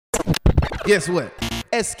Guess what?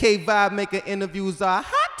 SK Vibemaker interviews are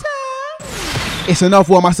hotter. It's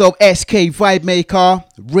another one, myself, SK Vibemaker,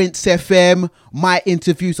 Rinse FM. My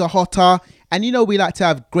interviews are hotter. And you know we like to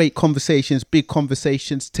have great conversations, big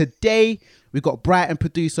conversations. Today, we've got Brighton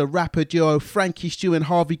producer, rapper duo, Frankie, Stu and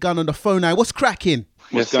Harvey Gunn on the phone now. What's cracking?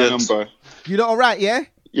 What's going on, bro? You lot all right, yeah?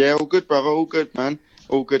 Yeah, all good, brother. All good, man.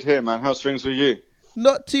 All good here, man. How's things with you?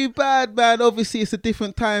 Not too bad, man. Obviously, it's a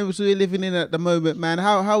different times we're living in at the moment, man.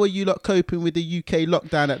 How are you lot coping with the UK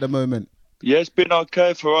lockdown at the moment? Yeah, it's been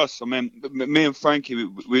okay for us. I mean, me and Frankie,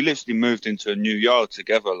 we literally moved into a new yard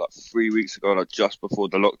together like 3 weeks ago, like just before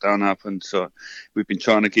the lockdown happened. So we've been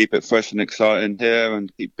trying to keep it fresh and exciting here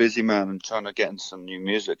and keep busy, man, and trying to get into some new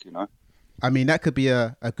music, you know? I mean, that could be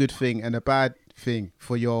a good thing and a bad thing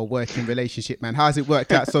for your working relationship, man. How's it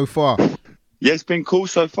worked out so far? Yeah, it's been cool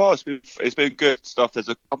so far. It's been good stuff. There's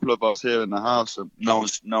a couple of us here in the house, and no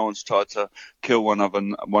one's tried to kill one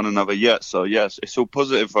another yet. So yes, it's all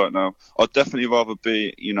positive right now. I'd definitely rather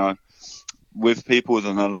be, you know, with people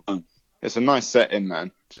than alone. It's a nice setting,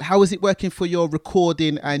 man. How is it working for your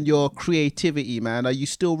recording and your creativity, man? Are you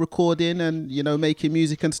still recording and, you know, making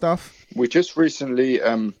music and stuff? We just recently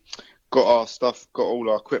got all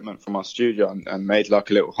our equipment from our studio and made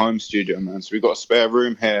like a little home studio, man. So we've got a spare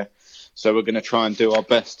room here. So we're going to try and do our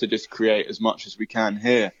best to just create as much as we can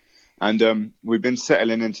here. And we've been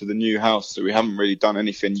settling into the new house, so we haven't really done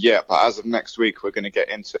anything yet. But as of next week, we're going to get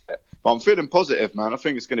into it. But I'm feeling positive, man. I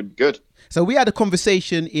think it's going to be good. So we had a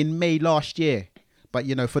conversation in May last year. But,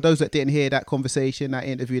 you know, for those that didn't hear that conversation, that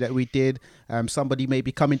interview that we did, somebody may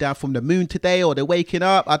be coming down from the moon today or they're waking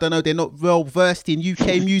up. I don't know. They're not well versed in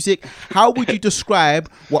UK music. How would you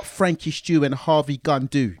describe what Frankie, Stu and Harvey Gunn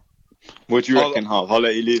do? What do you reckon, Harv? I'll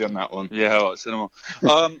let you lead on that one. Yeah, all right, cinema.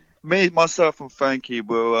 Me, myself, and Frankie,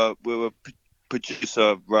 we're a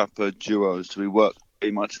producer, rapper duo. So we work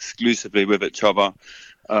pretty much exclusively with each other.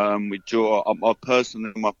 We draw.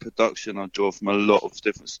 Personally, my production, I draw from a lot of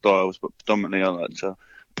different styles, but predominantly I like to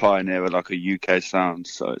pioneer like a UK sound.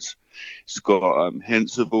 So it's got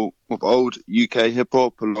hints of old UK hip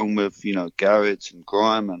hop, along with, you know, garage and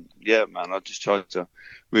grime, and yeah, man, I just tried to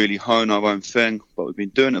really hone our own thing. But we've been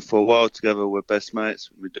doing it for a while together. We're best mates.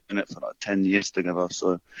 We've been doing it for like 10 years together.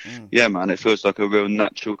 So yeah, man, it feels like a real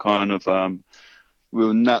natural kind of duo,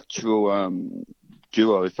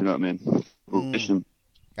 if you know what I mean.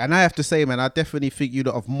 And I have to say, man, I definitely think you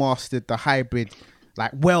lot have mastered the hybrid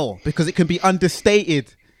like well, because it can be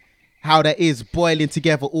understated how that is boiling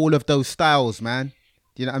together all of those styles, man.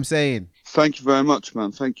 Do you know what I'm saying? Thank you very much,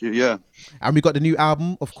 man. Thank you, yeah. And we got the new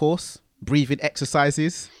album, of course, Breathing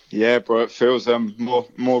Exercises. Yeah, bro, it feels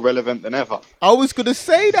more relevant than ever. I was going to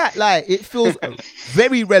say that, like, it feels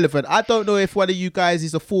very relevant. I don't know if one of you guys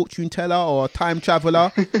is a fortune teller or a time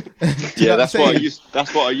traveler. Yeah, that's what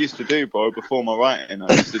I used to do, bro, before my writing.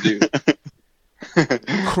 I used to do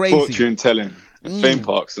crazy fortune telling, theme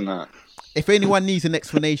parks and that. If anyone needs an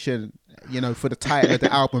explanation, you know, for the title of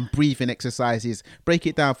the album, Breathing Exercises, break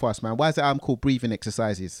it down for us, man. Why is the album called Breathing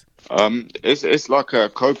Exercises? It's like a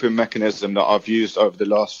coping mechanism that I've used over the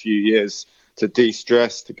last few years to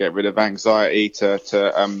de-stress, to get rid of anxiety, to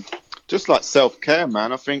just like self-care,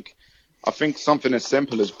 man. I think something as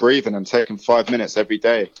simple as breathing and taking 5 minutes every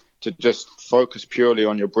day to just focus purely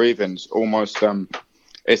on your breathing's almost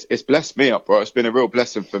it's blessed me up, bro. It's been a real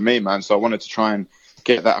blessing for me, man. So I wanted to try and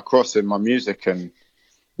get that across in my music and,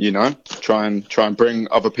 you know, try and bring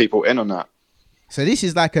other people in on that. So this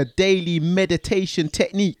is like a daily meditation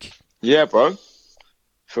technique. Yeah, bro.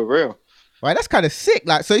 For real. Right, that's kind of sick.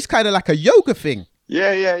 Like, so it's kind of like a yoga thing.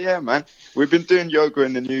 Yeah, man. We've been doing yoga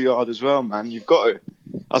in the new yard as well, man. You've got to.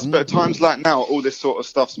 At times like now, all this sort of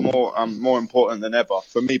stuff's more important than ever.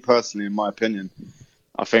 For me personally, in my opinion,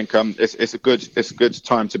 I think it's a good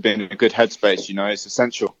time to be in a good headspace. You know, it's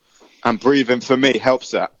essential. And breathing for me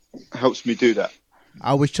helps me do that.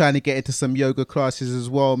 I was trying to get into some yoga classes as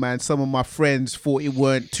well, man. Some of my friends thought it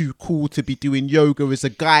weren't too cool to be doing yoga as a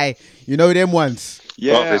guy. You know them ones?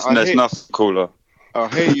 Yeah, there's nothing cooler. I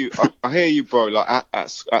hear you, bro. Like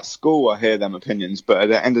at school, I hear them opinions. But at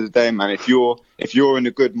the end of the day, man, if you're in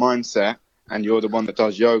a good mindset and you're the one that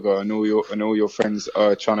does yoga, and all your friends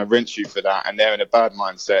are trying to rinse you for that, and they're in a bad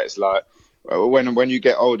mindset, it's like when you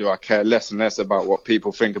get older, I care less and less about what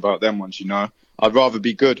people think about them ones. You know, I'd rather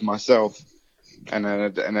be good myself. And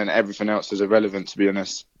then everything else is irrelevant, to be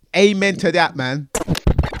honest. Amen to that, man.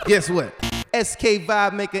 Guess what? SK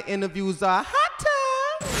Vibemaker interviews are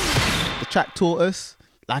hotter. The track taught us,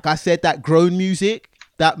 like I said, that grown music,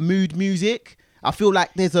 that mood music. I feel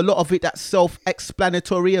like there's a lot of it that's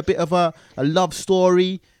self-explanatory, a bit of a love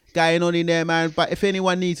story going on in there, man. But if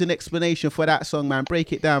anyone needs an explanation for that song, man,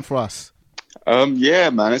 break it down for us. Yeah,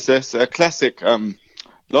 man, it's a classic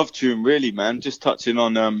love tune, really, man. Just touching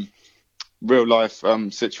on real life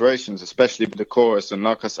situations, especially with the chorus. And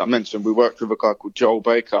like I mentioned, we worked with a guy called Joel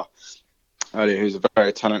Baker earlier, who's a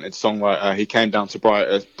very talented songwriter. He came down to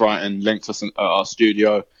Brighton, linked us at our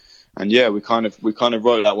studio, and yeah, we kind of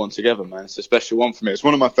wrote that one together, man. It's a special one for me. It's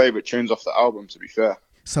one of my favourite tunes off the album, to be fair.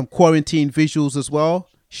 Some quarantine visuals as well,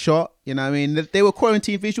 shot. You know what I mean? They were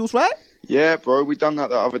quarantine visuals, right? Yeah, bro, we done that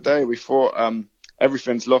the other day. We thought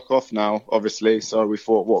everything's lock off now, obviously, so we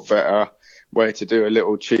thought what better way to do a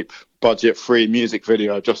little cheap budget-free music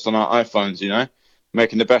video just on our iPhones, you know?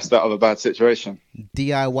 Making the best out of a bad situation.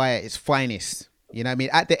 DIY at its finest. You know what I mean?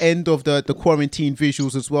 At the end of the quarantine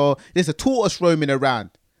visuals as well, there's a tortoise roaming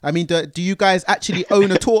around. I mean, do you guys actually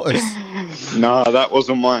own a tortoise? No, that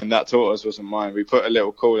wasn't mine. That tortoise wasn't mine. We put a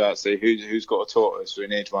little call out, say who's got a tortoise? We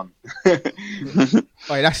need one. Alright,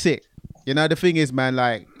 that's it. You know, the thing is, man,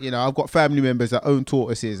 like, you know, I've got family members that own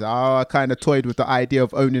tortoises. I kind of toyed with the idea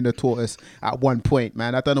of owning a tortoise at one point,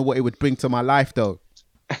 man. I don't know what it would bring to my life, though.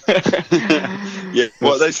 Yeah,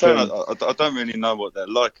 well, they say I don't really know what they're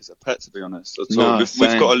like as a pet, to be honest. No,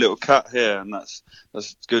 we've got a little cat here, and that's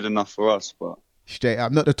good enough for us. But straight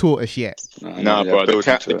up, not the tortoise yet. No, bro,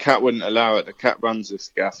 the cat wouldn't allow it. The cat runs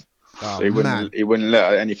this gaff, oh, so he wouldn't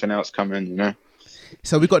let anything else come in, you know.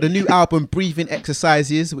 So we got the new album, Breathing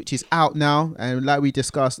Exercises, which is out now, and like we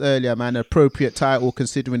discussed earlier, man, appropriate title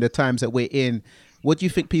considering the times that we're in. What do you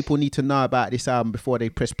think people need to know about this album before they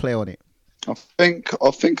press play on it? I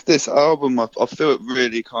think this album, I feel it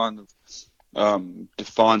really kind of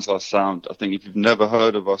defines our sound. I think if you've never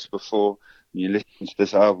heard of us before, and you listen to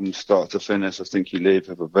this album start to finish, I think you leave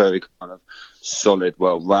with a very kind of solid,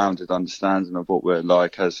 well-rounded understanding of what we're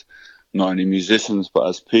like as not only musicians but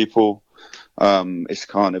as people. It's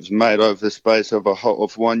kind of made over the space of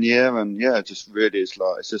 1 year, and yeah, just really it's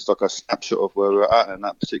just like a snapshot of where we're at in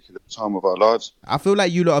that particular time of our lives. I feel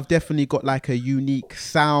like you lot have definitely got like a unique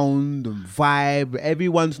sound and vibe.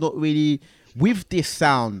 Everyone's not really with this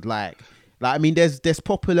sound, like I mean, there's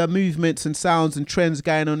popular movements and sounds and trends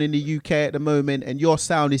going on in the UK at the moment, and your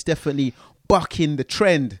sound is definitely bucking the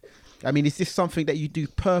trend. I mean, is this something that you do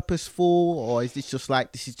purposeful, or is this just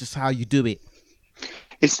like this is just how you do it?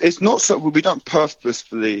 It's not so. We don't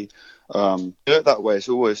purposefully do it that way. It's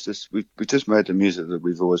always just we just made the music that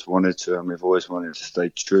we've always wanted to, and we've always wanted to stay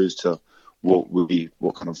true to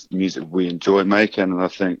what kind of music we enjoy making. And I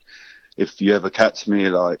think if you ever catch me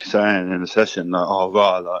like saying in a session like, "Oh,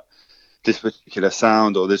 right, like this particular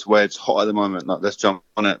sound or this wave's hot at the moment, like let's jump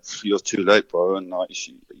on it," you're too late, bro. And like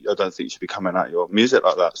I don't think you should be coming at your music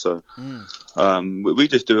like that. So we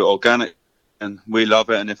just do it organic, and we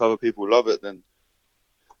love it. And if other people love it, then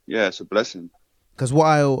yeah, it's a blessing. Because what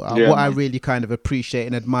I really kind of appreciate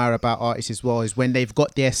and admire about artists as well is when they've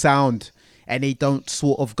got their sound and they don't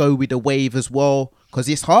sort of go with the wave as well. Because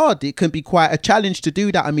it's hard. It can be quite a challenge to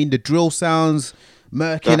do that. I mean, the drill sounds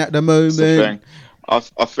murking at the moment. I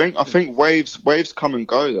think waves come and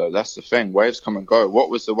go though. That's the thing. Waves come and go. What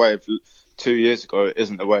was the wave 2 years ago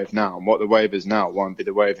isn't the wave now, and what the wave is now won't be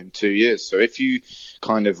the wave in 2 years. So if you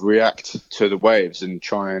kind of react to the waves and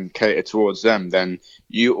try and cater towards them, then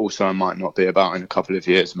you also might not be about in a couple of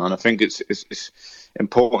years, man. I think it's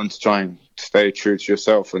important to try and stay true to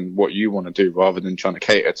yourself and what you want to do, rather than trying to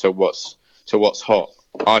cater to what's hot.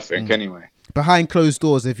 I think anyway. Behind closed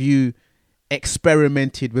doors, have you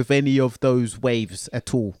experimented with any of those waves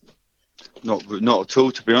at all? Not at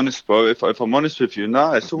all, to be honest, bro. If I'm honest with you,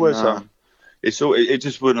 it's always it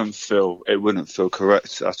just wouldn't feel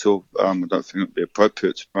correct at all. I don't think it'd be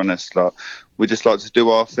appropriate, to be honest. Like we just like to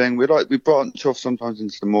do our thing. We branch off sometimes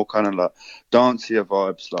into the more kind of like dancier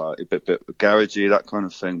vibes, like a bit garagey, that kind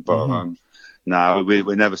of thing. But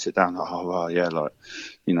we never sit down like, oh well, yeah, like,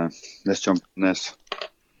 you know, let's jump on this.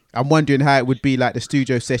 I'm wondering how it would be like the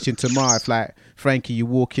studio session tomorrow if, like, Frankie, you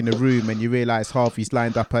walk in the room and you realise Harvey's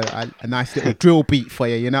lined up a nice little drill beat for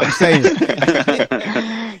you, you know what I'm saying?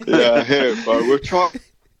 Yeah, I hear it, bro. We'll try it,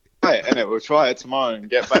 innit? We'll try it tomorrow and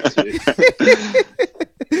get back to you.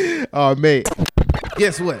 Oh, mate.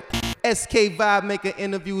 Guess what? SK Vibemaker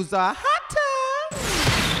interviews are hot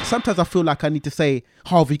time. Sometimes I feel like I need to say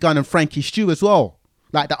Harvey, Gunn and Frankie Stew as well.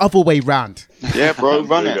 Like the other way round. Yeah, bro,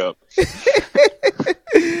 run it.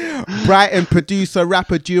 Brighton producer,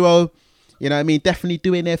 rapper duo. You know what I mean? Definitely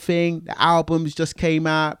doing their thing. The albums just came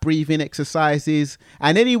out, Breathing Exercises.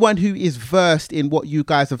 And anyone who is versed in what you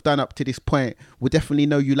guys have done up to this point will definitely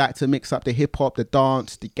know you like to mix up the hip hop, the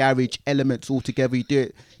dance, the garage elements all together. You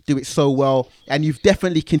do it so well. And you've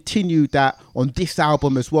definitely continued that on this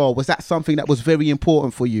album as well. Was that something that was very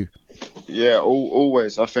important for you? Yeah,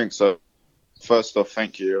 always. I think so. first off,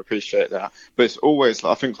 thank you. I appreciate that. But it's always,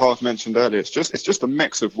 like I think Harv mentioned earlier, it's just a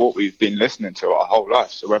mix of what we've been listening to our whole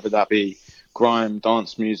life. So whether that be grime,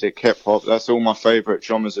 dance music, hip hop, that's all my favourite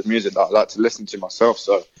genres of music that I like to listen to myself.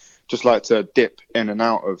 So just like to dip in and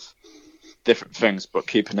out of different things, but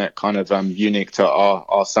keeping it kind of unique to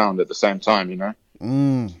our sound at the same time, you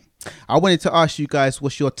know? I wanted to ask you guys,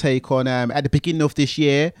 what's your take on, at the beginning of this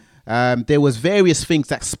year, there was various things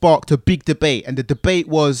that sparked a big debate, and the debate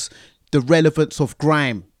was the relevance of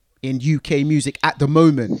grime in UK music at the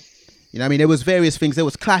moment. You know what I mean? There was various things. There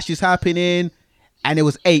was clashes happening, and there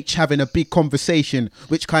was H having a big conversation,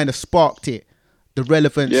 which kind of sparked it. The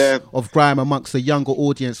relevance of grime amongst the younger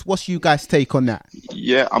audience. What's you guys' take on that?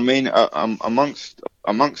 Yeah, I mean,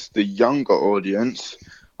 amongst the younger audience,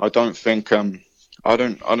 I don't think I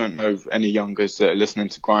don't know any youngers that are listening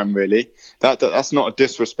to grime really. That's not a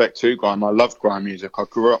disrespect to grime. I love grime music. I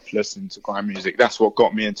grew up listening to grime music. That's what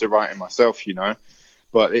got me into writing myself, you know.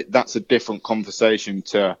 But that's a different conversation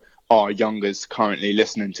to our youngers currently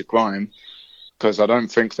listening to grime. Because I don't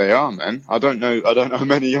think they are, man. I don't know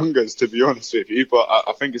many youngers, to be honest with you, but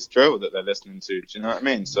I think it's drill that they're listening to. Do you know what I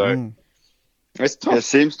mean? So it's tough. It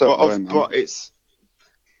seems that way,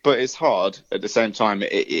 but it's hard at the same time. It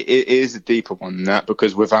is a deeper one than that,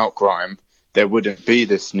 because without grime, there wouldn't be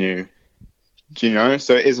this new. Do you know?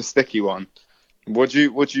 So it is a sticky one. What do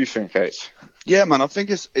you think, H? Yeah, man, I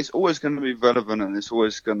think it's always going to be relevant, and it's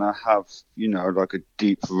always going to have, you know, like a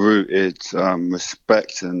deep-rooted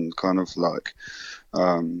respect and kind of like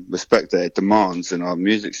respect that it demands in our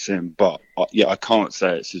music scene. But I can't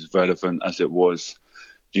say it's as relevant as it was,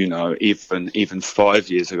 you know, even 5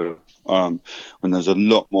 years ago, when there's a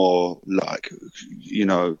lot more, like, you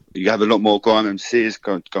know, you have a lot more grime MCs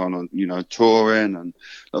going on, you know, touring, and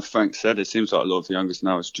like Frank said, it seems like a lot of the youngest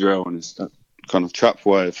now is drill and it's that kind of trap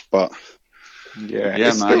wave, but. Yeah,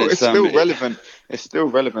 man. It's still relevant. It's still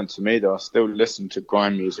relevant to me, though. I still listen to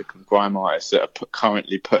grime music and grime artists that are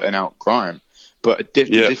currently putting out grime. But the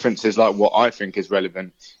difference is, like, what I think is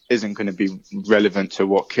relevant isn't going to be relevant to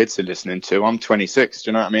what kids are listening to. I'm 26. Do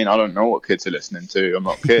you know what I mean? I don't know what kids are listening to. I'm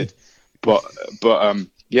not a kid. but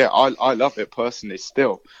I love it personally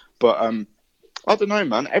still. But I don't know,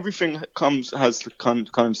 man. Everything comes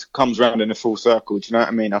around in a full circle. Do you know what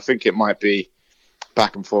I mean? I think it might be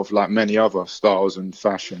back and forth like many other styles and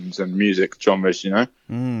fashions and music genres, you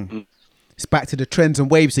know? It's back to the trends and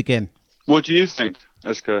waves again. What do you think,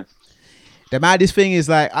 SK? The maddest thing is,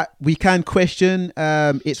 like, we can question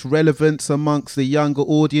its relevance amongst the younger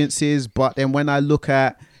audiences, but then when I look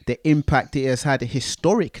at the impact it has had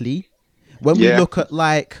historically, when we look at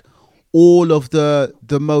like all of the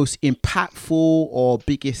most impactful or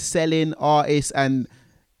biggest selling artists and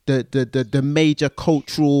the major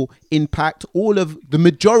cultural impact, the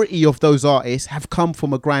majority of those artists have come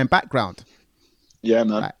from a grime background. Yeah,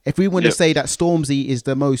 man. Like, if we want to say that Stormzy is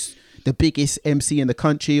the biggest MC in the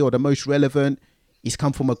country or the most relevant, he's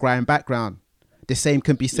come from a grime background. The same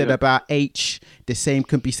can be said about H. The same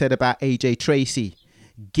can be said about AJ Tracy.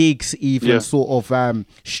 Giggs even sort of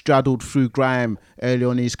straddled through grime early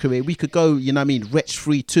on in his career. We could go, you know what I mean, Wretch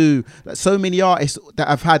 3-2. Like, so many artists that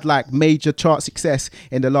have had like major chart success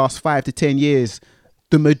in the last 5 to 10 years.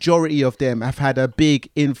 The majority of them have had a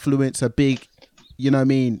big influence, a big, you know what I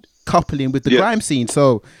mean, coupling with the grime scene.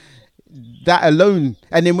 So that alone,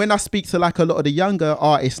 and then when I speak to like a lot of the younger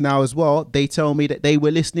artists now as well, they tell me that they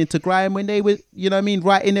were listening to grime when they were, you know what I mean,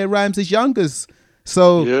 writing their rhymes as youngers.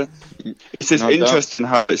 So it's just interesting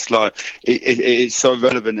how it's like it's so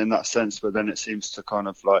relevant in that sense, but then it seems to kind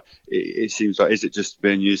of like it seems like, is it just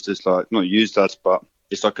being used as like, not used as, but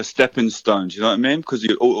it's like a stepping stone, do you know what I mean? Because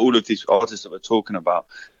all of these artists that we're talking about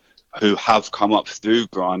who have come up through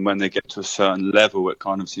grime, when they get to a certain level, it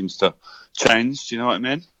kind of seems to change, do you know what I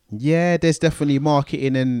mean? Yeah, there's definitely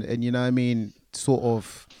marketing and you know what I mean, sort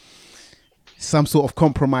of some sort of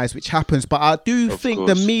compromise which happens, but I do think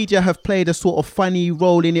the media have played a sort of funny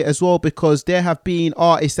role in it as well, because there have been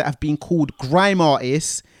artists that have been called grime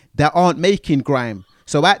artists that aren't making grime.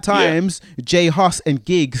 So at times J Hus and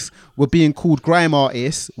Giggs were being called grime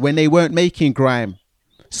artists when they weren't making grime.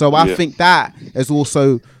 So I think that has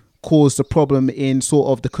also caused a problem in sort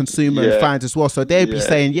of the consumer and fans as well. So they'd be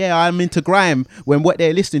saying, I'm into grime, when what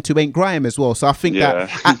they're listening to ain't grime as well. So I think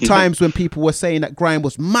that at times when people were saying that grime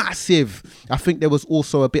was massive, I think there was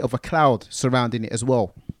also a bit of a cloud surrounding it as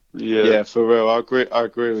well. Yeah, for real. I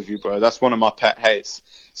agree with you, bro. That's one of my pet hates.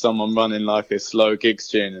 Someone running like a slow gigs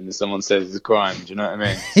tune and someone says it's grime. Do you know what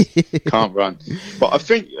I mean? Can't run. But I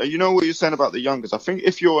think, you know what you're saying about the youngers? I think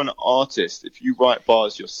if you're an artist, if you write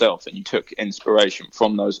bars yourself and you took inspiration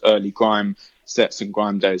from those early grime sets and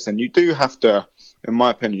grime days, then you do have to in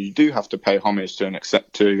my opinion, you do have to pay homage to an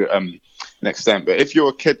extent. But if you're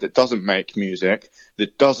a kid that doesn't make music,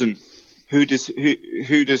 that doesn't, who does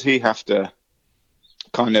he have to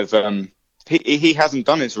kind of he hasn't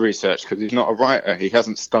done his research because he's not a writer. He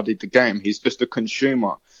hasn't studied the game. He's just a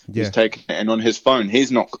consumer. Yeah. He's taking it in on his phone. He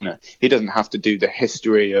doesn't have to do the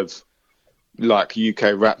history of like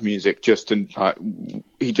UK rap music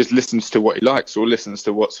he just listens to what he likes or listens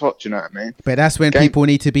to what's hot. Do you know what I mean? But that's when people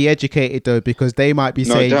need to be educated though, because they might be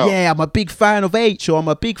saying, doubt. yeah, I'm a big fan of H, or I'm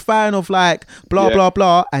a big fan of like blah blah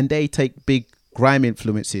blah, and they take big grime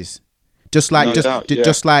influences. Just like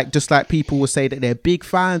people will say that they're big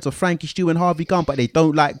fans of Frankie Stew and Harvey Gunn, but they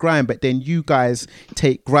don't like grime. But then you guys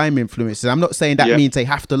take grime influences. I'm not saying that means they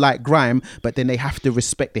have to like grime, but then they have to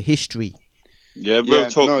respect the history. Yeah, real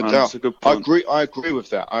talk, man. That's a good point. I agree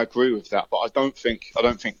with that. But I don't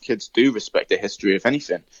think kids do respect the history of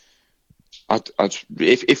anything.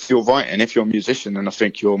 If you're writing, if you're a musician, then I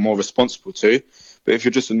think you're more responsible to. But if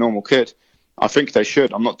you're just a normal kid, I think they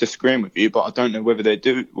should. I'm not disagreeing with you, but I don't know whether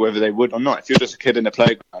they would or not. If you're just a kid in the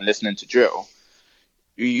playground listening to drill,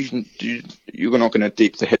 you're not going to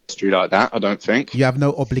deep the history like that. I don't think you have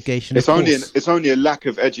no obligation. It's only a lack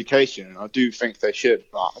of education. I do think they should,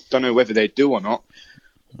 but I don't know whether they do or not.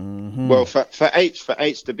 Mm-hmm. Well, for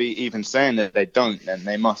H to be even saying that they don't, then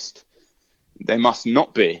they must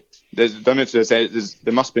not be. There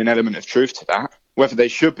must be an element of truth to that. Whether they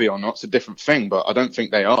should be or not, it's a different thing, but I don't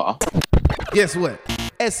think they are. Guess what?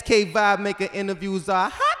 SK Vibemaker interviews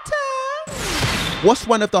are hot time. What's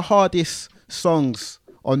one of the hardest songs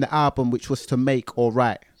on the album which was to make or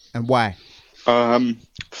write, and why?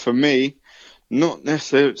 For me, not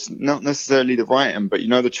necessarily the writing, but you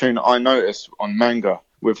know the tune that I noticed on Manga.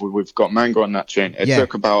 We've got Manga on that tune. It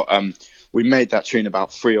took about we made that tune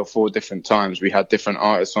about 3 or 4 different times. We had different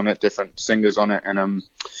artists on it, different singers on it, and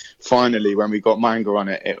finally when we got Manga on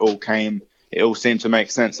it, it all seemed to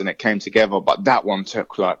make sense and it came together. But that one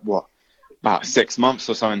took about 6 months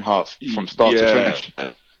or so in half from start to finish.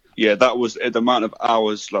 Yeah, that was the amount of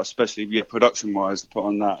hours, like especially production-wise, to put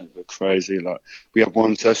on that. It was crazy. Like we had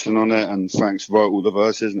one session on it, and Franks wrote all the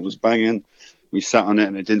verses, and it was banging. We sat on it,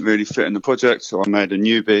 and it didn't really fit in the project, so I made a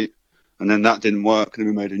new beat, and then that didn't work, and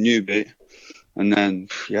then we made a new beat, and then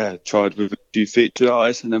tried with a few feature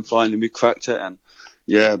artists, and then finally we cracked it. And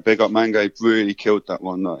big up Mango, really killed that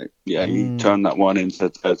one. He turned that one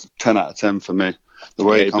into a 10 out of 10 for me. The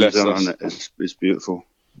way it comes in on it is beautiful.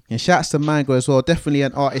 And shouts to Mango as well. Definitely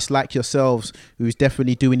an artist like yourselves who's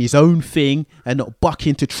definitely doing his own thing and not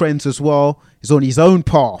bucking to trends as well. He's on his own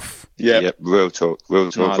path. Yeah, real talk. No,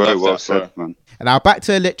 very well said, man. And now back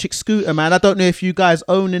to electric scooter, man. I don't know if you guys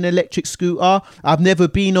own an electric scooter. I've never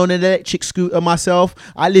been on an electric scooter myself.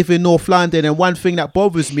 I live in North London, and one thing that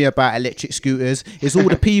bothers me about electric scooters is all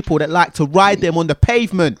the people that like to ride them on the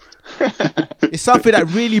pavement. It's something that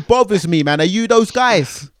really bothers me, man. Are you those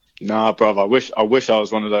guys? Nah, brother. I wish I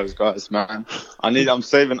was one of those guys, man. I'm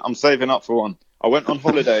saving up for one. I went on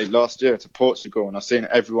holiday last year to Portugal, and I've seen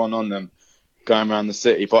everyone on them going around the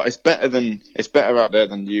city. But it's better out there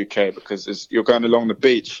than the UK because you're going along the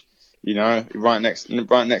beach, you know, right next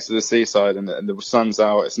to the seaside, and the sun's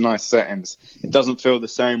out. It's nice settings. It doesn't feel the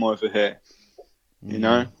same over here, you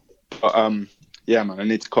know. But yeah, man, I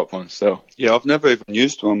need to cop one. So yeah, I've never even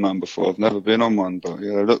used one, man, before. I've never been on one, but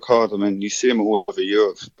yeah, they look hard. I mean, you see them all over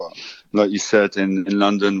Europe, but like you said, in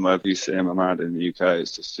London, wherever you see them around in the UK,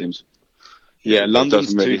 it just seems London's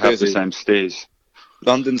doesn't really too have busy. the same steez.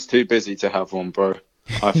 London's too busy to have one, bro.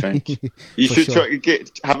 I think you should try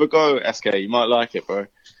have a go, SK. You might like it, bro.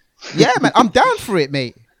 Yeah, man, I'm down for it,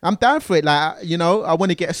 mate. I'm down for it. Like, you know, I want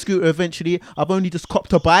to get a scooter eventually. I've only just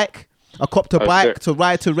copped a bike. I copped a bike to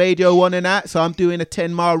ride to Radio 1 and that. So I'm doing a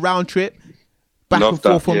 10-mile round trip back and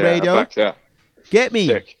forth from Radio. Get me.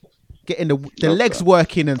 Sick. Getting the legs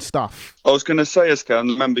working and stuff. I was going to say, SK, I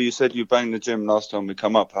remember you said you banged the gym last time we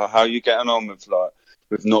come up. How are you getting on with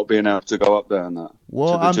not being able to go up there and that?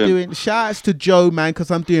 Well, I'm doing shout outs to Joe, man,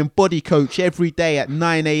 because I'm doing body coach every day at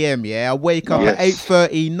 9 a.m. Yeah, I wake up at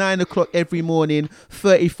 8:30, 9 o'clock every morning,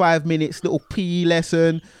 35 minutes, little PE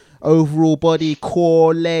lesson, overall body,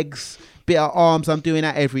 core, legs, bit of arms. I'm doing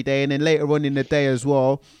that every day. And then later on in the day as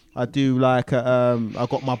well, I do like, I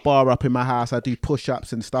got my bar up in my house. I do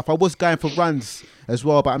push-ups and stuff. I was going for runs as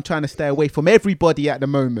well, but I'm trying to stay away from everybody at the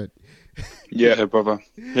moment. Yeah, brother.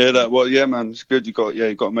 Hear that? Well, yeah, man, it's good. You got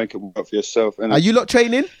to make it work for yourself. Are you lot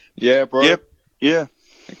training? Yeah, bro. Yep. Yeah.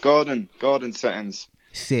 Garden settings.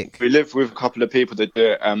 Sick. We live with a couple of people that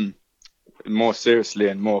do it more seriously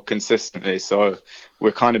and more consistently, so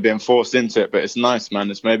we're kind of being forced into it. But it's nice,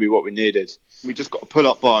 man. It's maybe what we needed. We just got a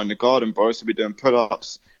pull-up bar in the garden, bro. So we're doing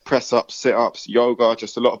pull-ups, press ups, sit ups, yoga,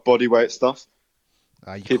 just a lot of body weight stuff.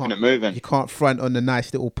 Keeping it moving. You can't front on the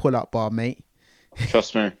nice little pull-up bar, mate.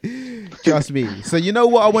 Trust me. Trust me. So you know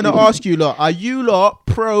what I want to ask you lot? Are you lot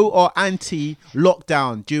pro or anti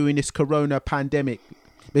lockdown during this corona pandemic?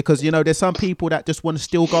 Because, you know, there's some people that just want to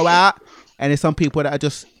still go out, and there's some people that are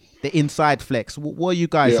just the inside flex. What are you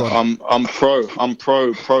guys on? I'm pro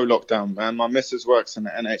lockdown, man. My missus works in the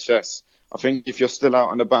NHS. I think if you're still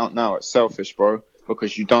out and about now, it's selfish, bro,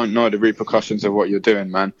 because you don't know the repercussions of what you're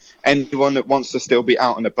doing, man. Anyone that wants to still be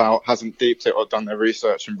out and about hasn't deeped it or done their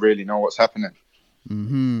research and really know what's happening.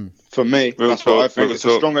 Mm-hmm. For me, that's what I think.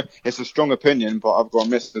 It's a strong opinion, but I've got a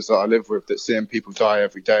missus that I live with that's seeing people die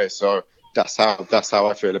every day. So that's how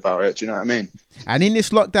I feel about it. Do you know what I mean? And in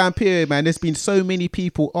this lockdown period, man, there's been so many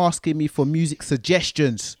people asking me for music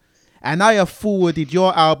suggestions, and I have forwarded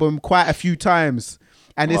your album quite a few times,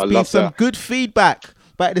 and there's been some good feedback.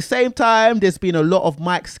 But at the same time, there's been a lot of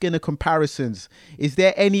Mike Skinner comparisons. Is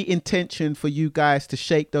there any intention for you guys to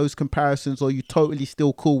shake those comparisons, or are you totally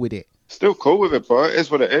still cool with it? Still cool with it, bro. It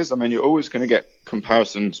is what it is. I mean, you're always going to get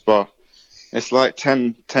comparisons, but it's like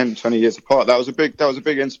 10, 20 years apart. That was a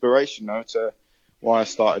big inspiration, though, to why I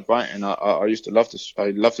started writing. I used to love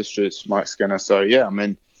the streets, Mike Skinner. So yeah, I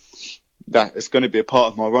mean, that it's going to be a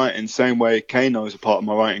part of my writing. Same way Kano is a part of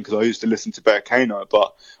my writing, because I used to listen to better Kano.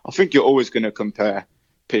 But I think you're always going to compare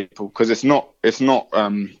people, because it's not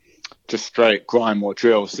just straight grime or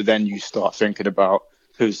drill. So then you start thinking about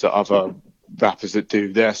who's the other rappers that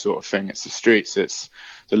do their sort of thing. It's the streets, it's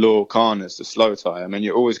the Lil Khanas, the Slow Tie. I mean,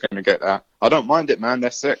 you're always going to get that. I don't mind it, man.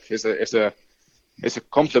 They're sick. It's a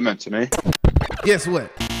compliment to me. Guess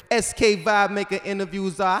what? SK Vibemaker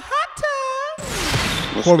interviews are hot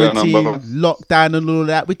time. Quarantine, lockdown and all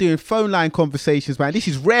that. We're doing phone line conversations, man. This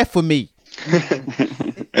is rare for me.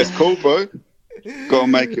 It's cool, bro. Gotta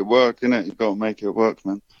make it work, innit? You gotta make it work,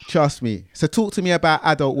 man. Trust me. So talk to me about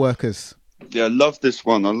Adult Workers. Yeah, I love this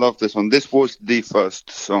one. This was the first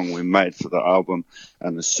song we made for the album,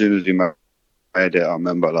 and as soon as we made it, I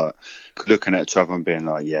remember like looking at each other and being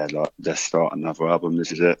like, yeah, like let's start another album.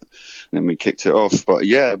 This is it. And then we kicked it off. But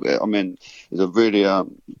yeah, I mean, there's a really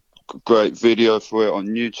great video for it on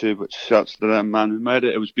YouTube, which shouts to them, man, who made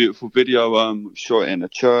it. It was a beautiful video. Shot it in a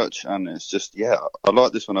church, and it's just, yeah, I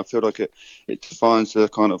like this one. I feel like it defines the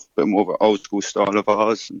kind of bit more of an old school style of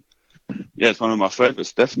ours. And yeah, it's one of my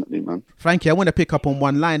favourites, definitely, man. Frankie, I want to pick up on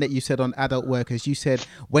one line that you said on Adult Workers. You said,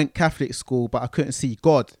 went Catholic school, but I couldn't see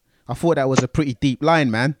God. I thought that was a pretty deep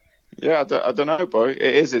line, man. Yeah, I don't know, bro. It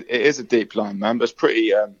is a deep line, man, but it's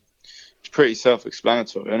pretty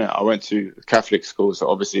self-explanatory, isn't it? I went to Catholic school, so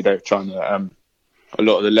obviously they were trying to, a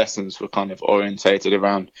lot of the lessons were kind of orientated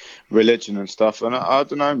around religion and stuff, and I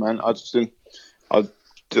don't know, man. I just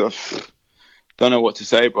don't know what to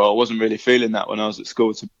say, bro. I wasn't really feeling that when I was at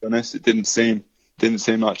school, to be honest. It didn't seem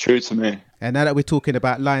like true to me. And now that we're talking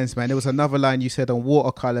about lines, man, there was another line you said on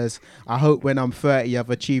Watercolors. I hope when I'm 30, I've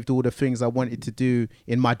achieved all the things I wanted to do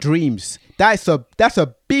in my dreams. That's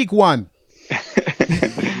a big one.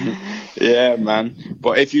 Yeah, man.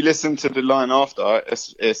 But if you listen to the line after,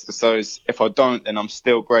 it's if I don't, then I'm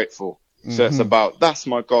still grateful. Mm-hmm. So it's about, that's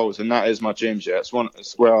my goals and that is my dreams. Yeah, it's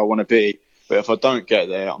where I want to be. But if I don't get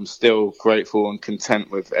there, I'm still grateful and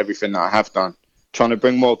content with everything that I have done. Trying to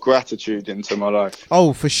bring more gratitude into my life.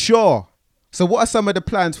 Oh, for sure. So what are some of the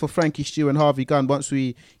plans for Frankie Stew and Harvey Gunn once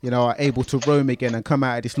we, are able to roam again and come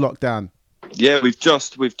out of this lockdown? Yeah, we've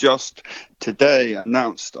just today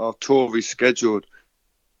announced our tour rescheduled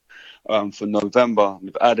for November.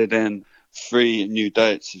 We've added in 3 new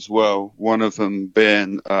dates as well. One of them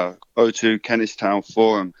being O2 Kennestown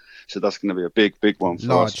Forum. So that's going to be a big one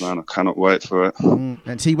for us, man. I cannot wait for it.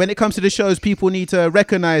 And see, when it comes to the shows, people need to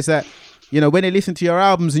recognize that, when they listen to your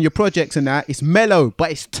albums and your projects and that, it's mellow,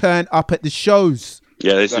 but it's turned up at the shows.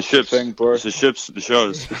 Yeah, it's the ships. It's the ships to the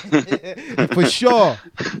shows. For sure.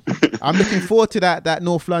 I'm looking forward to that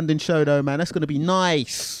North London show, though, man. That's going to be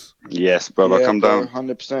nice. Yes, brother, come down.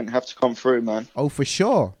 100% have to come through, man. Oh, for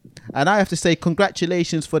sure. And I have to say,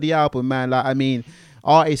 congratulations for the album, man.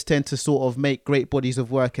 Artists tend to sort of make great bodies of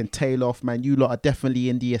work and tail off, man. You lot are definitely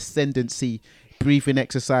in the ascendancy. Breathing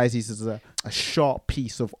exercises is a sharp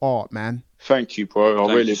piece of art, man. Thank you, bro.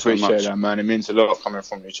 I really appreciate that, man. It means a lot coming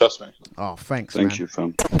from you, trust me. Oh, thanks, man. Thank you,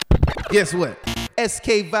 fam. Guess what?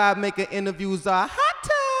 SK Vibemaker interviews are hot.